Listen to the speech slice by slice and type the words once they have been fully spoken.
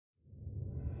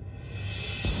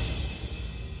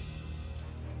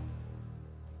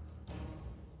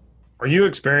Are you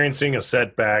experiencing a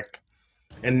setback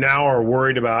and now are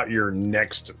worried about your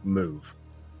next move?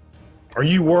 Are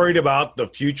you worried about the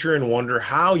future and wonder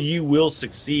how you will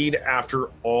succeed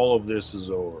after all of this is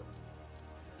over?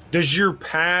 Does your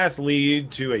path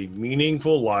lead to a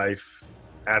meaningful life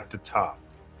at the top?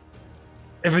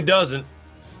 If it doesn't,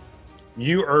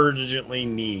 you urgently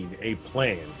need a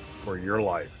plan for your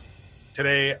life.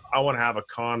 Today, I want to have a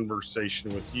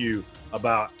conversation with you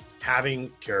about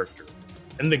having character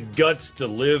and the guts to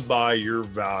live by your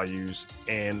values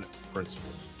and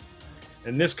principles.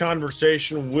 In this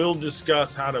conversation, we'll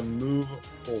discuss how to move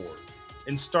forward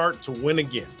and start to win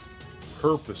again,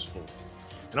 purposefully.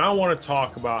 And I want to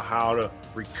talk about how to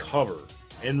recover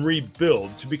and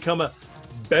rebuild to become a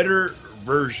better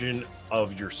version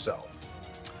of yourself.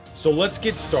 So let's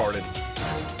get started.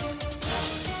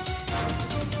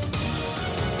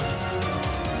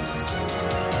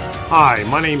 Hi,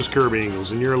 my name is Kirby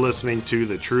Ingles, and you're listening to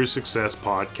the True Success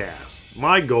Podcast.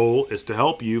 My goal is to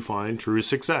help you find true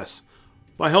success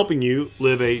by helping you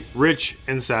live a rich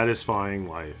and satisfying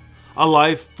life, a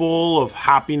life full of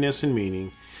happiness and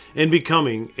meaning, and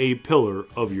becoming a pillar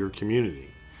of your community.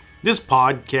 This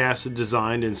podcast is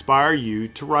designed to inspire you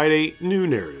to write a new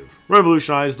narrative,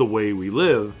 revolutionize the way we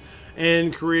live,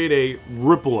 and create a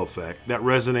ripple effect that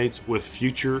resonates with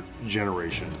future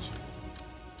generations.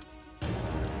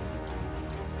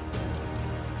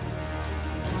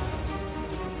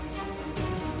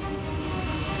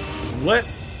 Let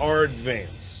our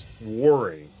advanced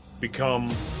worry become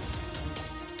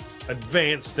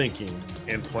advanced thinking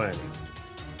and planning,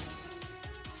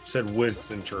 said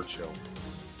Winston Churchill.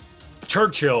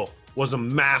 Churchill was a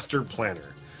master planner,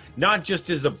 not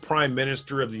just as a prime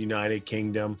minister of the United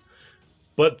Kingdom,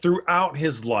 but throughout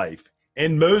his life,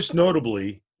 and most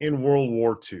notably in World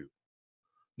War II.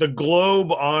 The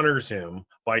Globe honors him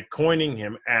by coining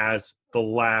him as the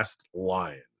last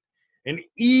lion. And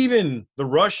even the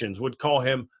Russians would call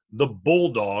him the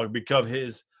bulldog because of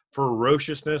his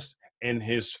ferociousness and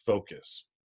his focus.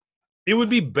 It would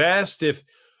be best if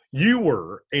you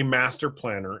were a master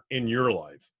planner in your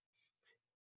life.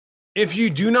 If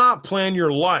you do not plan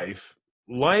your life,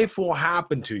 life will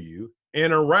happen to you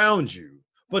and around you,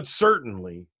 but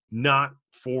certainly not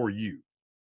for you.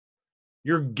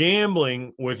 You're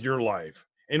gambling with your life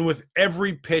and with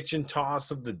every pitch and toss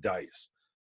of the dice.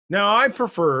 Now, I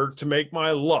prefer to make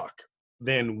my luck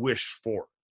than wish for it.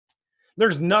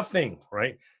 There's nothing,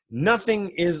 right? Nothing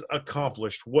is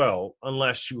accomplished well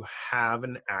unless you have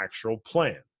an actual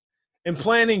plan. And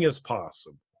planning is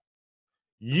possible.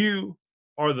 You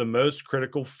are the most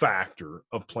critical factor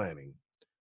of planning.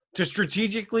 To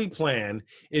strategically plan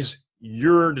is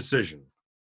your decision.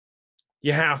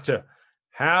 You have to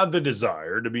have the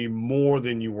desire to be more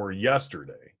than you were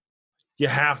yesterday. You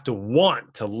have to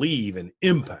want to leave an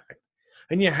impact,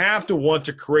 and you have to want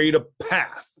to create a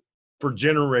path for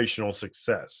generational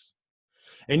success.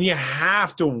 And you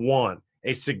have to want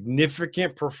a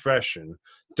significant profession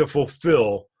to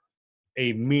fulfill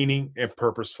a meaning and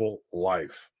purposeful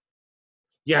life.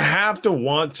 You have to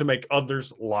want to make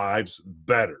others' lives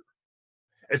better.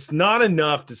 It's not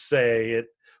enough to say it,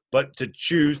 but to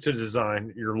choose to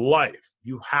design your life.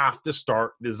 You have to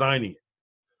start designing it.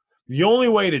 The only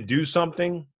way to do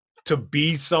something, to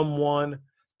be someone,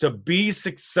 to be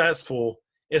successful,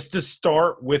 is to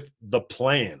start with the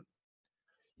plan.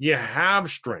 You have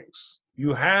strengths,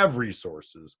 you have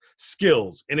resources,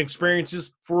 skills, and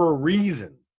experiences for a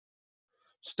reason.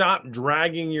 Stop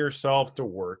dragging yourself to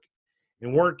work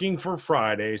and working for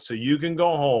Friday so you can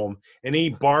go home and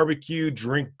eat barbecue,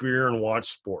 drink beer, and watch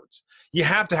sports. You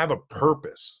have to have a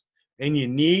purpose, and you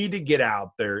need to get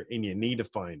out there and you need to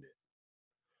find it.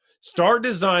 Start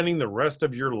designing the rest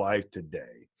of your life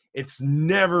today. It's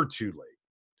never too late.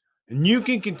 And you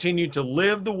can continue to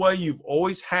live the way you've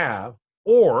always have,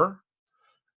 or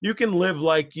you can live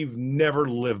like you've never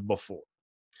lived before.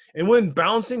 And when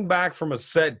bouncing back from a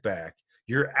setback,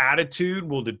 your attitude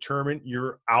will determine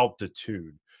your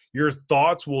altitude. Your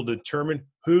thoughts will determine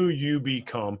who you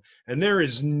become. And there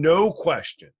is no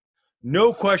question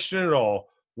at all.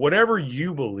 Whatever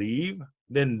you believe,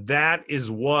 then that is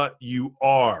what you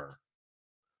are.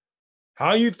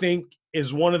 How you think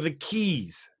is one of the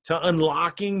keys to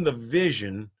unlocking the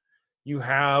vision you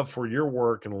have for your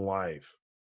work and life,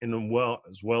 and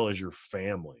as well as your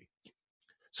family.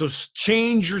 So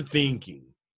change your thinking,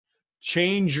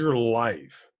 change your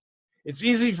life. It's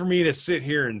easy for me to sit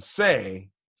here and say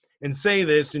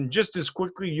this, and just as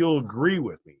quickly you'll agree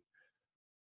with me.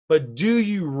 But do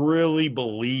you really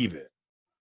believe it?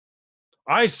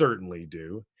 I certainly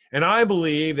do. And I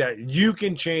believe that you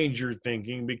can change your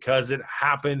thinking because it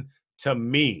happened to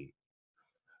me.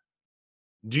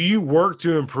 Do you work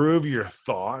to improve your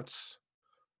thoughts?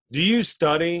 Do you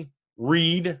study,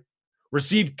 read,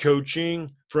 receive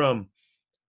coaching from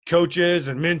coaches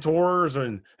and mentors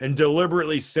and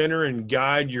deliberately center and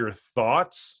guide your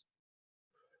thoughts?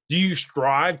 Do you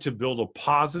strive to build a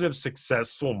positive,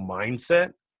 successful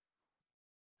mindset?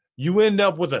 You end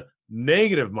up with a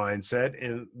negative mindset,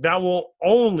 and that will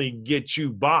only get you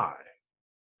by,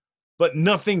 but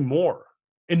nothing more,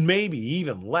 and maybe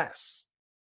even less.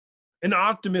 An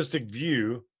optimistic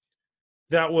view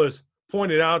that was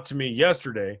pointed out to me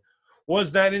yesterday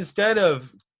was that instead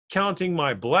of counting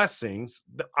my blessings,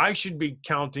 I should be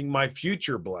counting my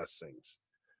future blessings,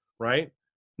 right?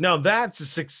 Now, that's a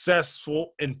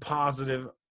successful and positive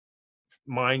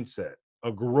mindset,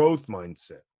 a growth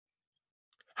mindset.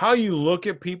 How you look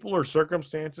at people or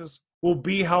circumstances will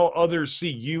be how others see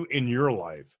you in your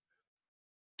life.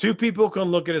 Two people can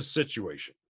look at a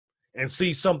situation and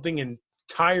see something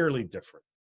entirely different.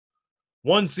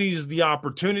 One sees the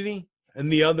opportunity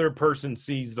and the other person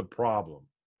sees the problem.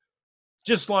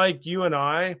 Just like you and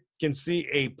I can see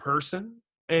a person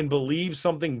and believe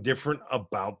something different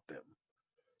about them.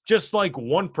 Just like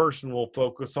one person will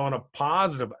focus on a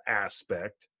positive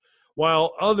aspect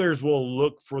while others will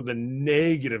look for the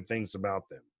negative things about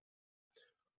them.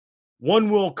 One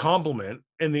will compliment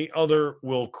and the other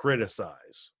will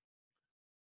criticize.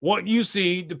 What you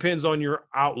see depends on your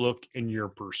outlook and your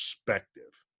perspective.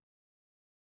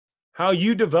 How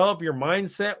you develop your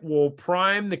mindset will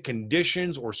prime the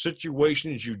conditions or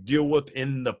situations you deal with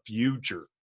in the future.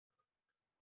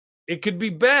 It could be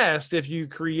best if you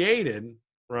created,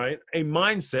 right, a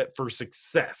mindset for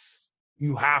success.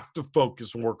 You have to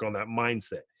focus and work on that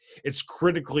mindset. It's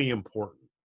critically important.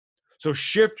 So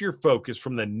shift your focus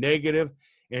from the negative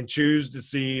and choose to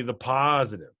see the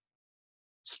positive.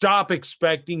 Stop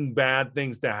expecting bad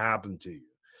things to happen to you.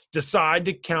 Decide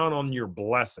to count on your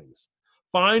blessings.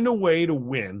 Find a way to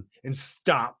win and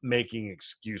stop making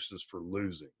excuses for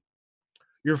losing.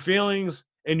 Your feelings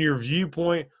and your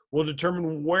viewpoint will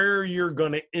determine where you're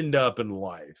going to end up in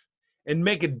life. And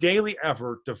make a daily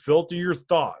effort to filter your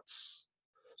thoughts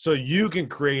so you can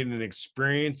create an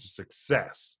experience of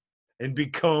success and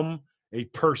become a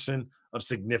person of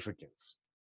significance.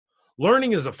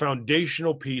 Learning is a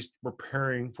foundational piece to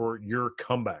preparing for your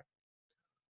comeback.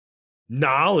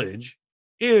 Knowledge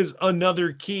is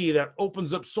another key that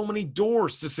opens up so many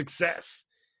doors to success,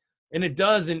 and it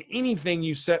does in anything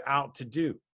you set out to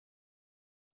do.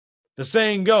 The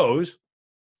saying goes,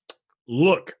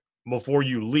 look before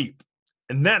you leap,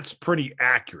 and that's pretty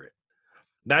accurate.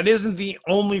 That isn't the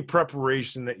only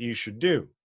preparation that you should do.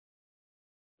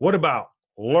 What about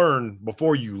learn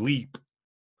before you leap?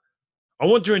 I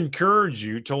want to encourage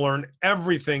you to learn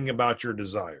everything about your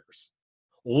desires.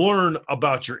 Learn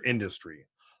about your industry.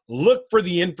 Look for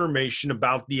the information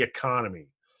about the economy.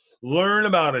 Learn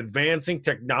about advancing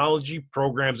technology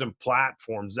programs and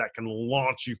platforms that can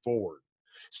launch you forward.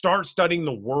 Start studying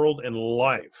the world and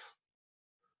life.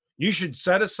 You should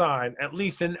set aside at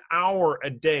least an hour a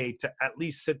day to at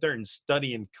least sit there and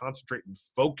study and concentrate and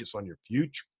focus on your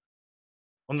future,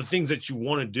 on the things that you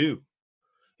want to do.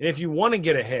 And if you want to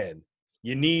get ahead,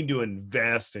 you need to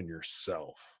invest in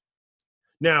yourself.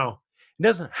 Now, it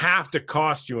doesn't have to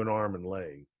cost you an arm and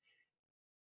leg.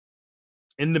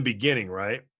 In the beginning,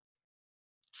 right?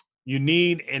 You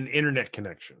need an internet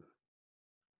connection.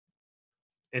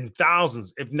 And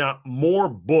thousands, if not more,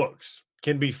 books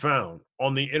can be found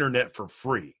on the internet for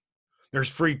free. There's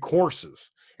free courses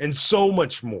and so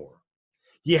much more.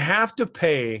 You have to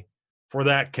pay for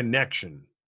that connection.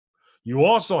 You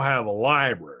also have a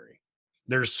library.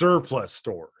 There's surplus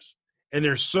stores, and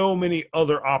there's so many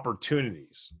other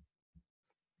opportunities.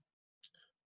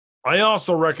 I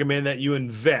also recommend that you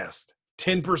invest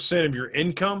 10% of your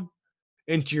income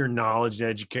into your knowledge and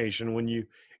education when you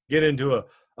get into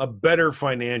a better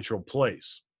financial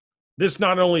place. This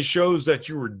not only shows that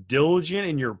you were diligent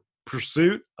in your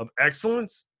pursuit of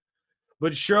excellence,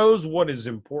 but shows what is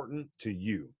important to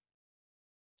you.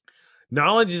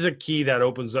 Knowledge is a key that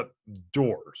opens up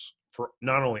doors for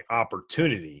not only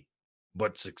opportunity,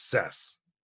 but success.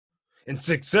 And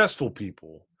successful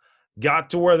people got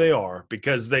to where they are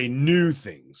because they knew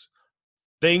things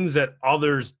that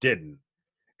others didn't,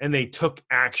 and they took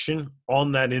action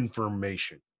on that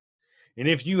information. And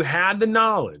if you had the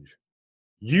knowledge,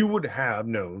 you would have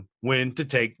known when to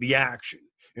take the action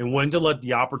and when to let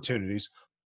the opportunities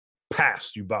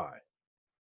pass you by.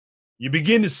 You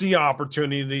begin to see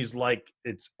opportunities like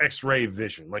it's X-ray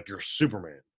vision, like you're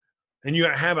Superman. And you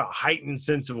have a heightened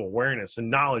sense of awareness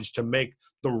and knowledge to make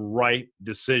the right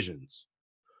decisions.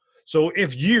 So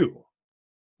if you,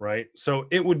 right, so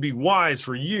it would be wise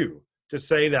for you to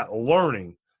say that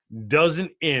learning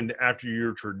doesn't end after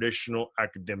your traditional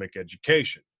academic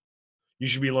education. You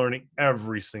should be learning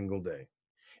every single day.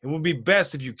 It would be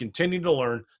best if you continue to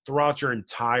learn throughout your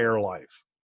entire life.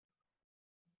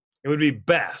 It would be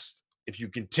best if you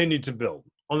continue to build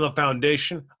on the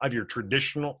foundation of your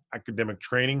traditional academic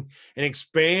training and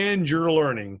expand your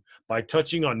learning by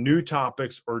touching on new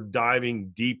topics or diving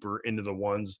deeper into the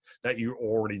ones that you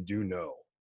already do know.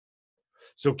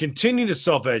 So continue to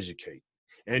self-educate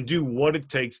and do what it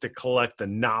takes to collect the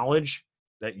knowledge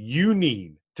that you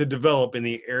need to develop in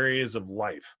the areas of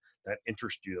life that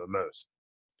interest you the most.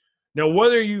 Now,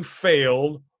 whether you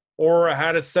failed or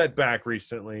had a setback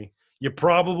recently, you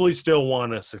probably still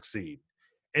want to succeed.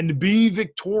 And to be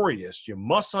victorious, you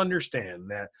must understand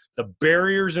that the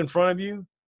barriers in front of you,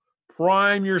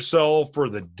 prime yourself for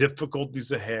the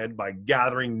difficulties ahead by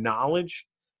gathering knowledge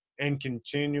and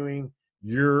continuing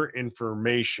your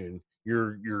information,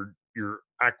 your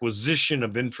acquisition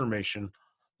of information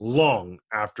long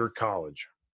after college.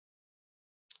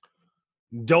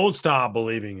 Don't stop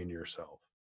believing in yourself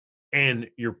and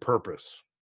your purpose.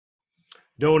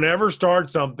 Don't ever start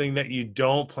something that you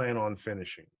don't plan on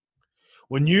finishing.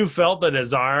 When you felt the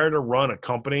desire to run a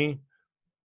company,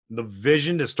 the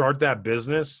vision to start that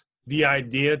business, the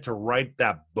idea to write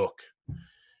that book,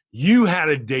 you had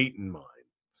a date in mind.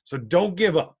 So don't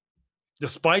give up.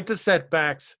 Despite the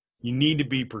setbacks, you need to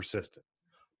be persistent.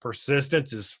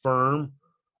 Persistence is firm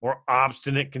or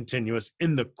obstinate continuous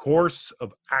in the course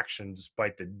of action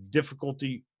despite the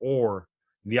difficulty or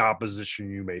the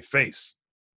opposition you may face.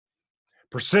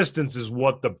 Persistence is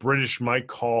what the British might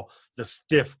call the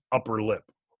stiff upper lip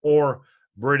or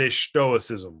British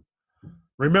stoicism.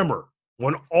 Remember,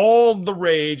 when all the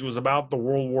rage was about the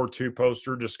World War II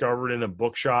poster discovered in a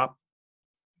bookshop,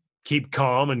 keep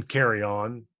calm and carry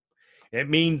on, it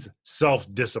means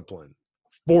self-discipline,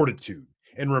 fortitude,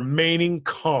 and remaining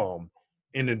calm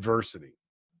in adversity.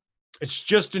 It's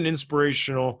just an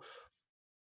inspirational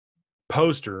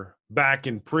poster back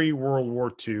in pre-World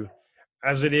War II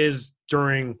as it is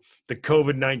during the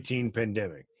COVID-19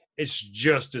 pandemic. It's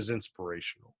just as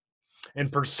inspirational.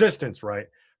 And persistence, right?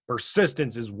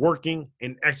 Persistence is working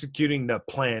and executing the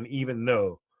plan even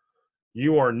though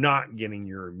you are not getting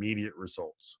your immediate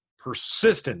results.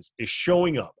 Persistence is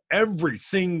showing up every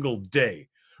single day,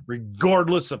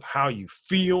 regardless of how you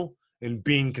feel, and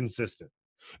being consistent.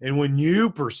 And when you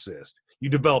persist, you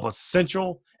develop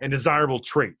essential and desirable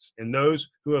traits in those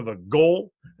who have a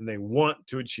goal and they want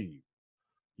to achieve.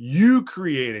 You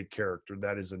create a character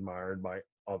that is admired by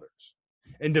others.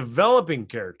 And developing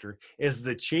character is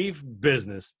the chief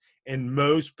business in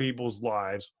most people's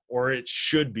lives, or it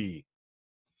should be.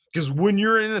 Because when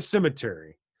you're in a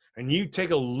cemetery and you take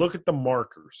a look at the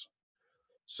markers,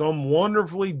 some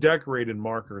wonderfully decorated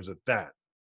markers at that,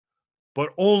 but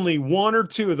only one or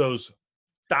two of those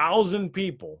 1,000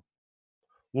 people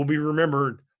will be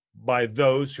remembered by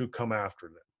those who come after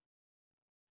them.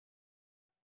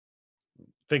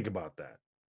 Think about that.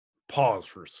 Pause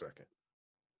for a second.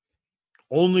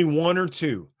 Only one or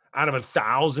two out of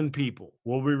 1,000 people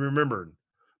will be remembered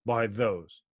by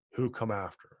those who come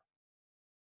after.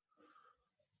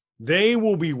 They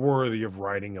will be worthy of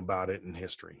writing about it in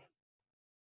history.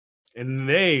 And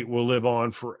they will live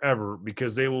on forever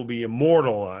because they will be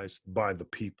immortalized by the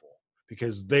people,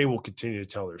 because they will continue to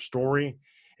tell their story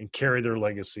and carry their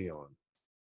legacy on.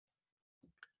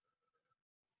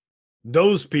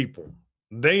 Those people,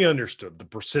 they understood the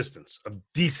persistence of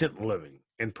decent living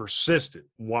and persisted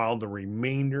while the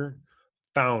remainder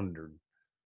foundered,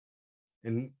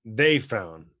 and they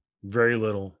found very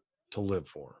little to live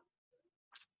for.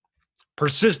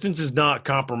 Persistence is not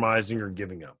compromising or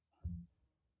giving up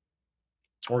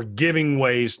or giving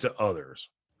ways to others,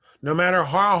 no matter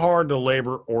how hard the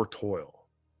labor or toil.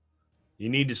 You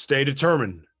need to stay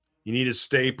determined, you need to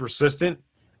stay persistent,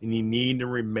 and you need to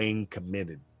remain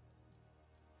committed.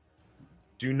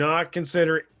 Do not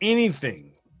consider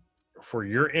anything for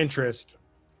your interest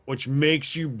which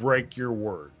makes you break your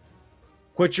word,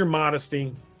 quit your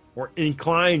modesty, or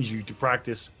inclines you to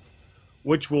practice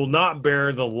which will not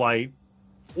bear the light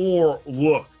or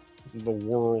look the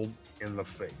world in the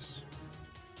face.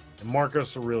 And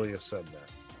Marcus Aurelius said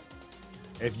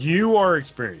that. If you are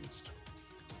experienced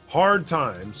hard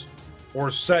times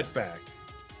or setback,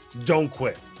 don't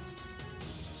quit.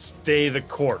 Stay the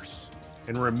course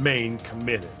and remain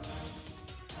committed.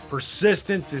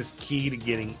 Persistence is key to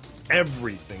getting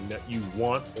everything that you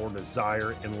want or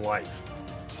desire in life.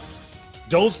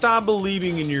 Don't stop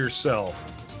believing in yourself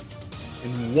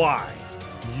and why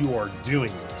you are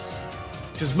doing this,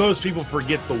 because most people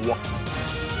forget the why.